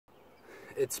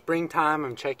it's springtime,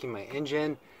 I'm checking my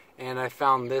engine, and I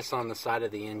found this on the side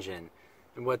of the engine.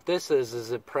 And what this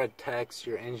is it protects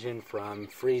your engine from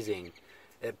freezing.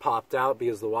 It popped out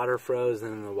because the water froze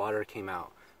and then the water came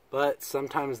out. But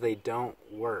sometimes they don't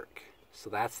work. So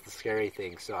that's the scary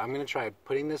thing. So I'm going to try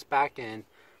putting this back in,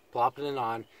 plopping it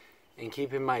on, and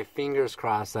keeping my fingers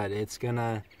crossed that it's going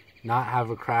to not have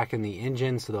a crack in the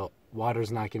engine so the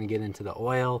water's not going to get into the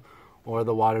oil, or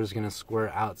the water's going to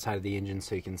squirt outside of the engine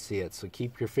so you can see it. So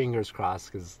keep your fingers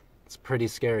crossed because it's pretty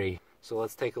scary. So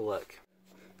let's take a look.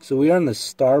 So we are on the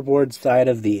starboard side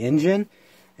of the engine,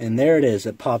 and there it is.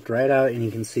 It popped right out, and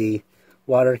you can see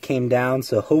water came down.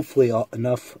 So hopefully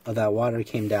enough of that water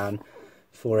came down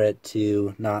for it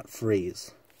to not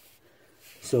freeze.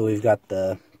 So we've got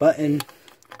the button.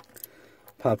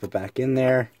 Pop it back in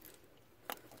there.